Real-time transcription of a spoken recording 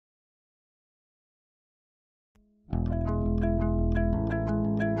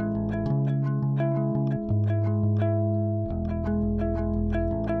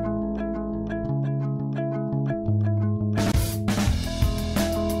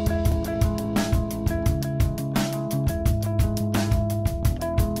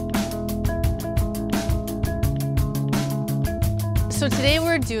So today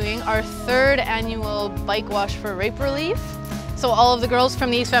we're doing our third annual bike wash for rape relief. So all of the girls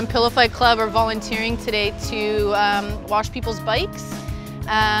from the East Van Pillow Fight Club are volunteering today to wash people's bikes,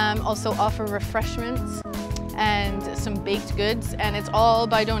 also offer refreshments and some baked goods, and it's all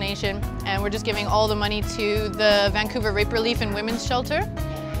by donation, and we're just giving all the money to the Vancouver Rape Relief and Women's Shelter.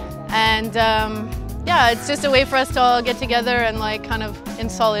 And yeah, it's just a way for us to all get together and like kind of in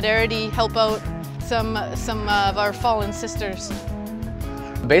solidarity help out some of our fallen sisters.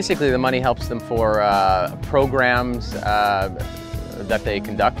 Basically, the money helps them for programs that they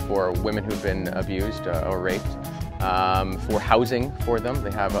conduct for women who've been abused or raped, for housing for them.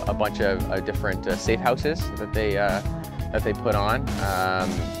 They have a bunch of different safe houses that they put on.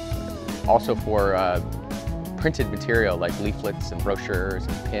 Also for printed material like leaflets and brochures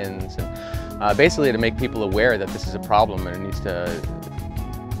and pins, and basically to make people aware that this is a problem and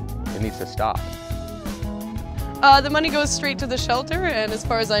it needs to stop. The money goes straight to the shelter, and as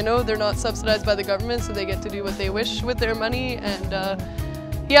far as I know, they're not subsidized by the government, so they get to do what they wish with their money. And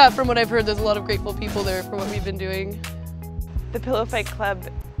yeah, from what I've heard, there's a lot of grateful people there for what we've been doing. The Pillow Fight Club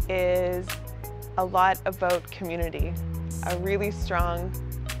is a lot about community, a really strong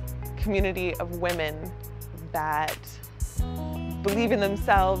community of women that believe in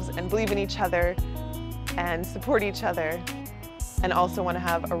themselves and believe in each other and support each other, and also want to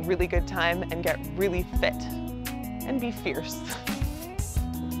have a really good time and get really fit and be fierce.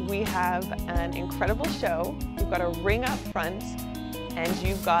 We have an incredible show. We've got a ring up front, and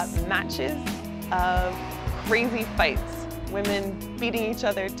you've got matches of crazy fights, women beating each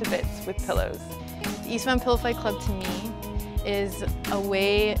other to bits with pillows. The East Van Pillow Fight Club to me is a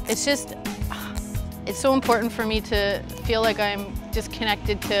way, it's so important for me to feel like I'm just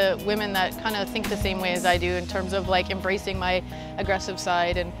connected to women that kind of think the same way as I do in terms of like embracing my aggressive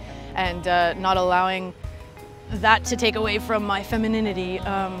side and not allowing that to take away from my femininity.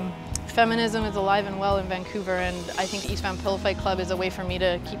 Feminism is alive and well in Vancouver, and I think the East Van Pillow Fight Club is a way for me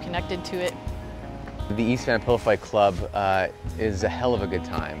to keep connected to it. The East Van Pillow Fight Club is a hell of a good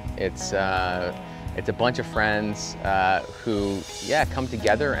time. It's a bunch of friends who, yeah, come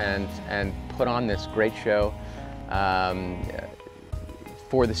together and put on this great show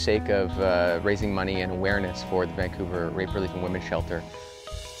for the sake of raising money and awareness for the Vancouver Rape Relief and Women's Shelter.